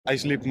I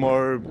sleep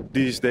more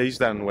these days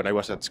than when I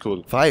was at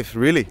school. 5,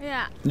 really?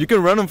 Yeah. You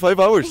can run in 5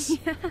 hours?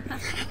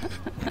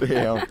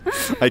 Damn,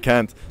 I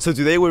can't. So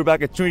today we're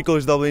back at Trinity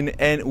College Dublin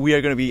and we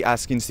are going to be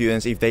asking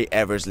students if they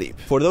ever sleep.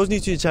 For those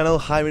new to the channel,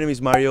 hi, my name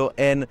is Mario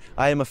and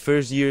I am a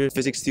first year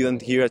physics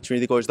student here at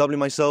Trinity College Dublin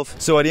myself.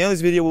 So at the end of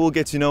this video we will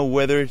get to know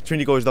whether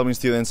Trinity College Dublin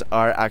students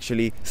are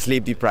actually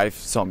sleep deprived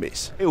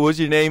zombies. Hey, what's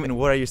your name and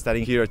what are you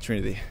studying here at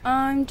Trinity?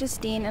 I'm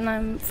Justine and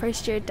I'm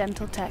first year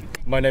dental tech.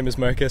 My name is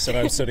Marcus and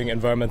I'm studying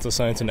environmental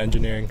science and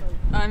engineering.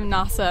 I'm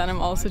Nasa and I'm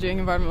also doing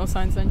environmental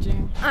science and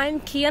engineering. I'm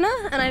Kiana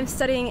and I'm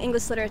studying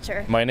English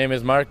literature. My name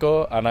is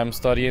Marco and I'm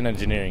studying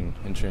engineering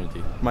in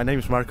Trinity. My name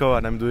is Marco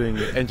and I'm doing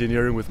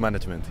engineering with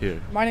management here.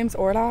 My name's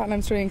Orla and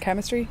I'm studying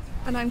chemistry.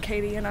 And I'm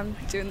Katie and I'm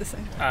doing the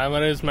same. My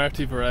name is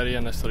Marty Varetti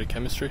and I study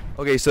chemistry.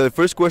 Okay, so the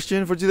first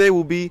question for today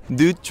will be,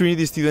 do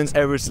Trinity students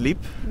ever sleep?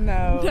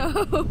 No.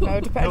 No,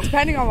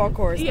 depending on what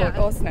course, but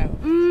us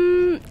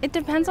no. It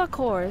depends on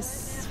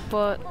course,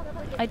 but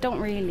I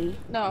don't really.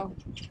 No.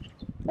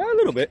 A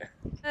little bit.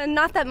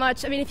 Not that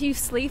much. I mean, if you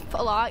sleep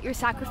a lot, you're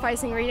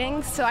sacrificing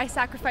readings. So I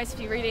sacrifice a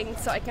few readings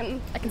so I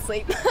can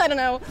sleep. I don't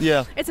know.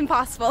 Yeah. It's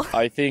impossible.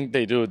 I think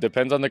they do.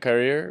 Depends on the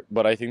career,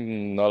 but I think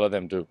none of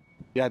them do.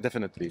 Yeah,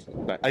 definitely.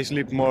 I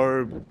sleep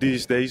more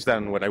these days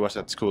than when I was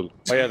at school.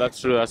 Oh yeah,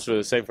 that's true. That's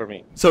true. Same for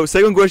me. So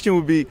second question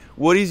would be,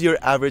 what is your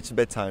average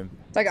bedtime?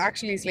 Like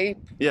actually sleep?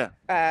 Yeah.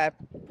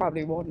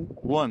 Probably 1.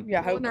 1.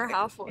 Yeah. 1 or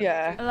half 1.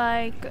 Yeah.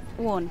 Like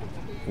 1.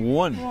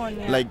 1?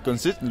 Yeah. Like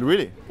consistent,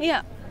 really?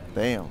 Yeah.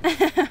 Damn.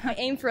 I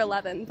aim for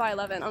 11 by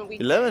 11 on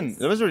weekdays. 11?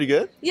 11's really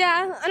good.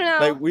 Yeah, I don't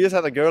know. Like we just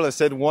had a girl that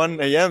said 1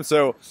 a.m.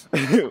 so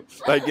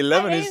like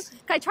 11 is...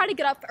 I try to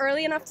get up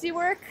early enough to do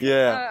work.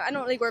 Yeah. I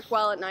don't really work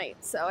well at night,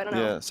 so I don't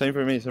know. Yeah, same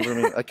for me, same for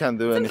me. I can't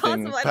do It's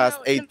anything impossible, I past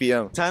don't know. 8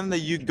 p.m. Time that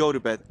you go to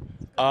bed.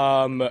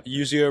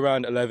 Usually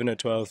around 11 or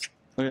 12.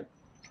 Okay.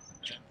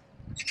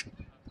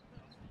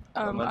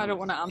 I don't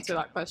want to answer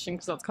that question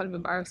because that's kind of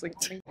embarrassing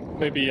to me.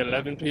 Maybe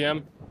 11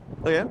 p.m.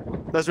 Oh yeah?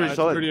 That's really It's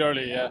solid. pretty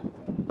early, yeah.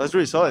 That's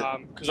really solid.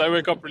 Because I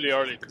wake up really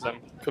early because I'm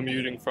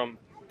commuting from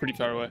pretty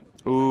far away.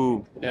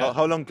 Ooh. Yeah.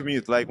 How long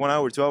commute? Like 1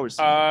 hour, 2 hours?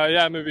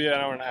 Yeah, maybe an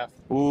hour and a half.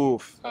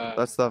 Oof. Uh,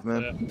 That's tough,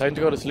 man. Yeah. Time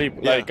to go to sleep,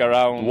 Yeah. like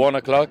around 1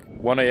 o'clock,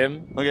 1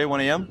 a.m. Okay,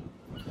 1 a.m.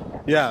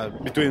 Yeah,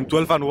 between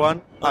 12 and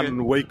 1 Okay.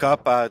 and wake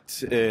up at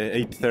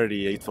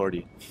 8:30,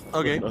 8:40.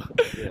 Okay.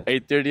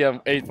 8:30 and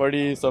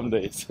 8:40 some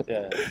days.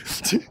 Yeah.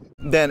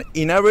 Then,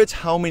 in average,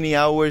 how many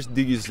hours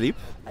do you sleep?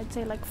 I'd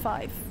say like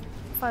 5.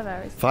 5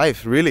 hours.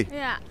 5, really?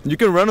 Yeah. You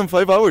can run in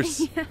 5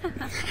 hours?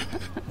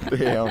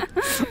 Damn,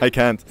 I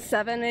can't.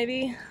 7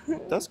 maybe.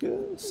 That's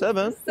good.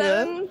 7.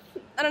 7.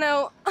 I don't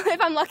know if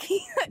I'm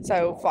lucky.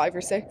 So 5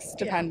 or 6,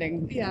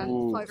 depending. Yeah,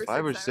 Ooh, 5 or 6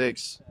 5 or hours.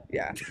 6.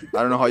 Yeah.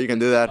 I don't know how you can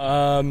do that.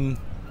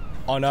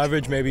 On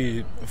average,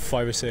 maybe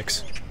 5 or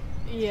 6.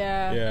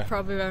 Yeah.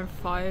 Probably around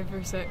 5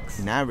 or 6.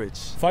 In average.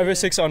 5 or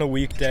 6 on a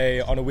weekday.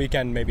 On a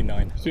weekend, maybe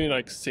 9. Between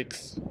like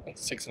 6,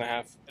 6 and a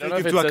half.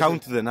 Take into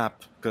account the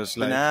nap, because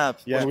like nap.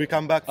 when we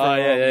come back from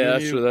Yeah,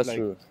 that's uni, true. That's like,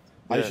 true.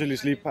 I usually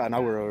sleep an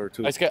hour or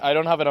 2. I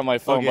don't have it on my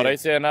phone, Okay. but I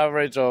say an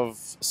average of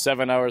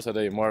 7 hours a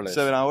day, more or less.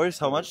 7 hours,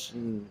 how much?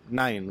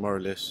 9 more or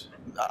less.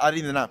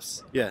 Adding the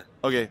naps. Yeah.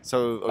 Okay, so...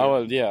 Okay. Oh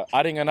well, yeah.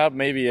 Adding an up,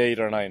 maybe 8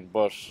 or 9,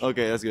 but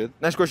Okay, that's good.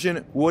 Next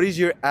question. What is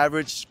your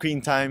average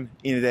screen time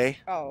in a day?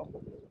 Oh.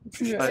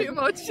 Too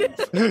much.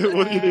 What do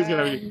you think is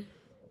going to be?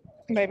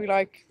 Maybe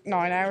like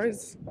 9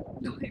 hours.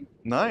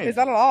 9? Is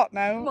that a lot?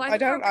 No. Why I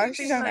don't not?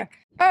 actually don't know.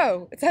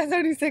 Oh, it says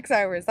only 6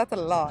 hours. That's a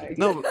lie.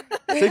 No,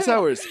 6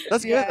 hours.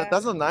 That's good. Yeah.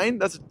 That's not 9.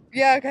 That's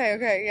Yeah,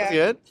 okay, yeah.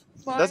 good.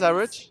 That's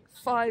average.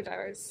 5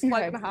 hours. Okay.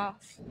 5 and a half.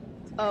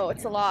 Oh,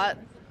 it's a lot.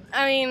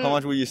 I mean, How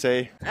much would you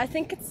say? I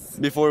think it's,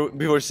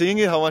 Before seeing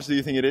it, how much do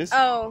you think it is?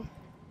 oh,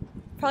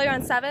 probably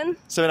around 7.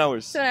 7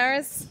 hours. 7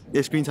 hours.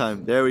 Yeah, screen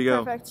time. There we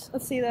go. Perfect.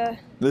 Let's see the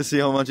Let's see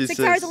how much it 6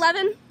 says. hours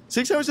 11.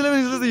 6 hours 11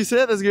 is what you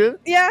said. That's good.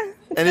 Yeah.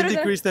 And it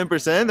decreased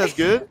 10%. That's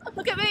good.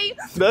 Look at me.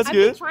 That's I've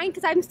good. been trying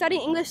because I'm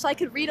studying English, so I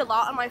could read a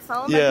lot on my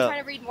phone. But Yeah. I'm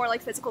trying to read more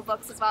like physical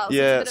books as well.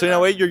 Yeah. it's So a in bit a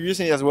of way, you're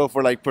using it as well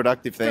for like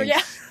productive things.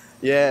 yeah.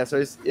 Yeah. So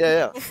it's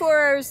yeah.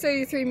 4 hours,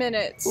 33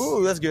 minutes.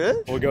 Ooh, that's good.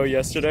 We'll go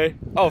yesterday.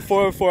 Oh,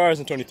 4 hours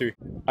and 23.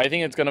 I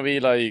think it's gonna be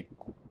like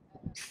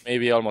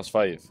maybe almost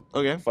 5.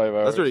 Okay. 5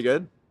 hours. That's really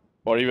good.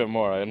 Or even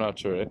more, I'm not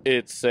sure.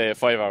 It's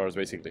 5 hours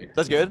basically.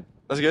 That's good.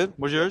 That's good.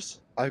 What's yours?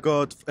 I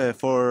got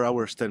 4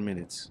 hours 10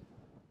 minutes.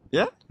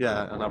 Yeah.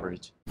 Yeah, on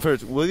average.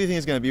 First, what do you think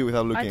it's gonna be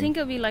without looking? I think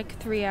it'll be like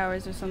 3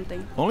 hours or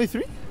something. Only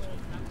 3.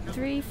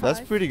 3, 5.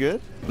 That's pretty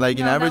good. Like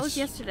in No, average. that was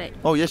yesterday.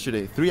 Oh,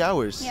 yesterday. 3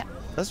 hours. Yeah.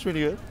 That's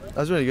really good.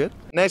 That's really good.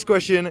 Next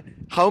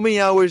question. How many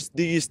hours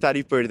do you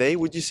study per day,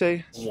 would you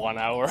say? 1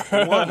 hour.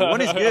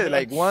 One is good.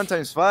 Like 1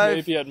 times 5.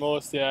 Maybe at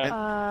most,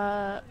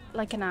 yeah.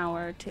 Like an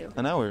hour or 2.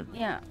 An hour.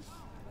 Yeah.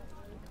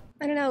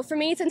 I don't know. For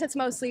me, since it's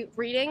mostly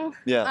reading,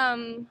 Yeah.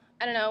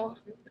 I don't know.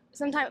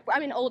 Sometimes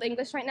I'm in Old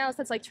English right now,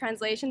 so it's like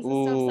translations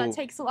and stuff. So Ooh. that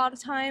takes a lot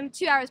of time.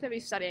 2 hours maybe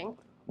studying.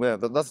 Yeah,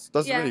 that's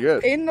Yeah. really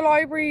good. In the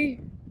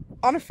library,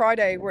 on a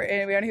Friday,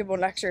 we only have 1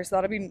 lecture, so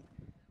that'd be,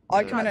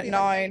 I come in at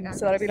 9,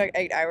 so that'd be like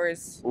 8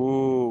 hours.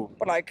 Ooh.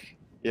 But like,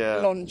 Yeah.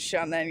 lunch,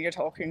 and then you're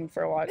talking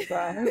for a while as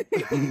well.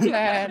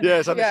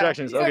 Yeah, some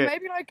distractions. So Okay.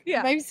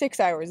 maybe maybe 6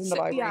 hours in the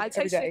library Yeah, I'd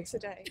say every day. 6 a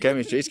day.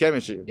 Chemistry. It's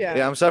chemistry.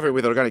 Yeah. I'm suffering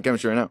with organic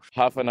chemistry right now.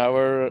 Half an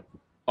hour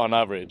on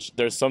average.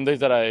 There's some days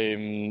that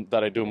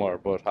I do more,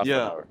 but half an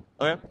hour.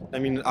 Okay. I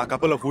mean, a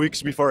couple of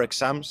weeks before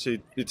exams,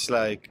 it's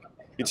like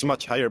it's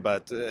much higher.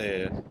 But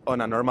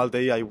on a normal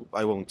day,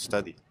 I won't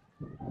study.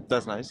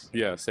 That's nice.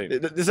 Yeah, same.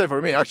 This is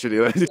for me actually.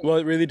 Well,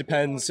 it really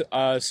depends.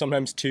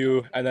 Sometimes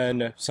 2 and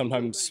then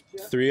sometimes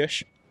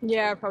 3-ish.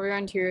 Yeah, probably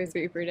around 2 or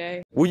 3 per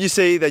day. Would you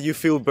say that you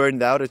feel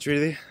burned out at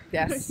Trinity?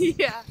 Yes.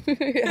 Yeah.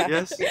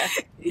 Yes.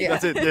 Yeah.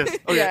 That's it. Yes.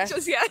 Okay. Yeah.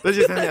 Just yeah. Let's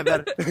just end it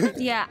at that.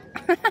 Yeah.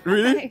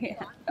 Really?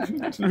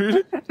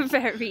 Really?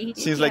 Very.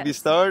 Since like the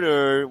start,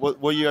 or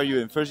what year are you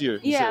in? First year?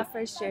 you Yeah, said?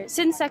 first year.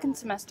 Since second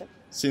semester.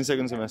 Since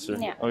second semester.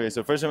 Yeah. Okay,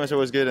 so first semester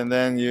was good, and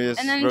then you just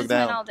And then it broke just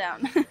went down. all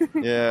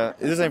down. Yeah,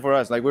 it's the same for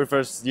us. Like we're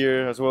first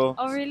year as well.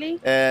 Oh, really?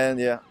 And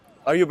yeah,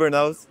 are you burned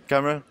out,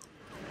 camera?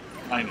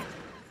 I know.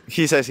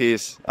 He says he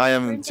is. I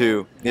am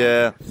too.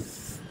 Yeah.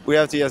 We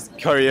have to just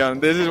carry on.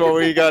 This is what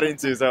we got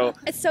into. So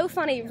It's so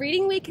funny.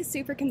 Reading week is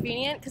super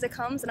convenient because it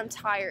comes and I'm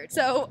tired.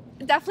 So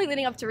definitely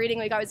leading up to reading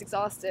week, I was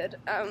exhausted.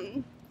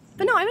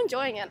 But no, I'm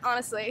enjoying it,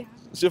 honestly.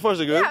 so far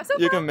so good. Yeah, so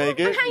You far, can make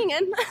I'm it. hanging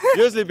in.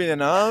 You're sleeping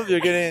enough. You're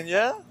getting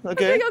I'm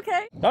okay. doing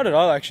okay. Not at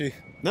all, actually.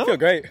 No? I feel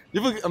great.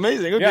 You feel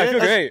amazing. Okay. Yeah, I feel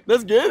great.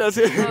 That's good. That's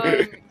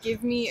it.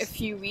 Give me a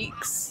few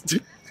weeks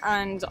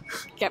and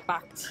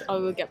I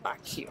will get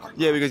back to you.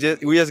 Yeah, because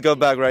we just got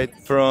back right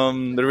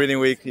from the reading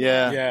week.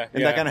 Yeah. Yeah,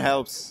 And yeah. that kind of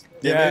helps.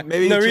 Yeah,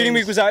 Maybe the you reading change-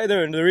 week was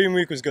either. The reading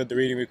week was good. The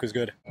reading week was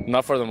good.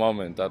 Not for the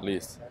moment, at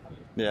least.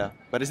 Yeah.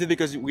 But is it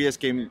because we just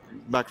came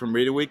back from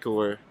reading week,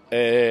 or?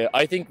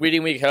 I think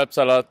reading week helps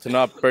a lot to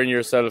not burn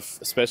yourself,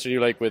 especially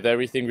like with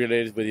everything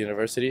related with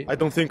university. I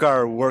don't think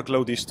our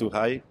workload is too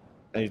high.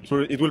 And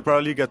it will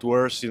probably get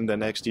worse in the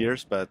next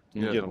years, but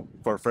Yeah. you know,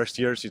 for first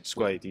years it's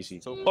quite easy.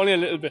 Only a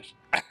little bit.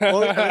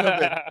 Only a little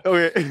bit.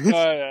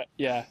 Okay.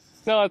 Yeah.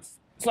 No, it's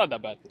not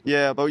that bad.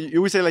 Yeah, but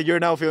you would say like you're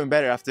now feeling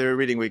better after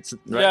reading weeks,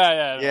 right?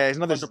 Yeah, it's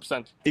not this,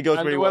 100%. it goes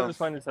And pretty the well. weather's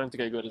finally starting to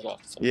get good as well.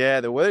 So. Yeah,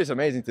 the weather is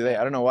amazing today.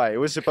 I don't know why. It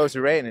was supposed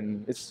to rain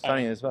and it's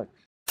sunny as fuck.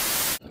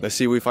 Let's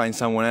see if we find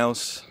someone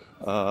else.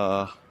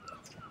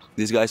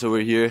 These guys over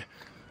here.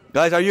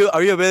 Guys, are you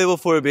available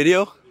for a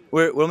video?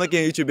 We're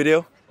making a YouTube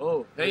video.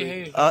 Oh,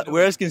 hey.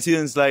 We're asking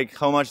students like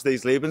how much they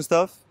sleep and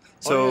stuff.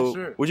 So yeah,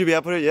 sure. would you be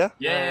up for it? Yeah?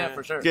 Yeah,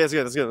 for sure. Okay,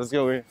 let's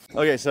go.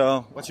 Okay,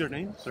 so What's your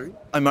name? Sorry.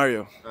 I'm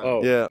Mario.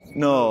 Oh. Yeah.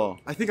 No.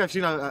 I think I've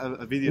seen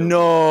a video.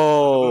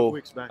 No.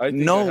 weeks back. I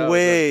think I No have,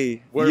 way.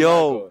 but where am I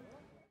Yo. going?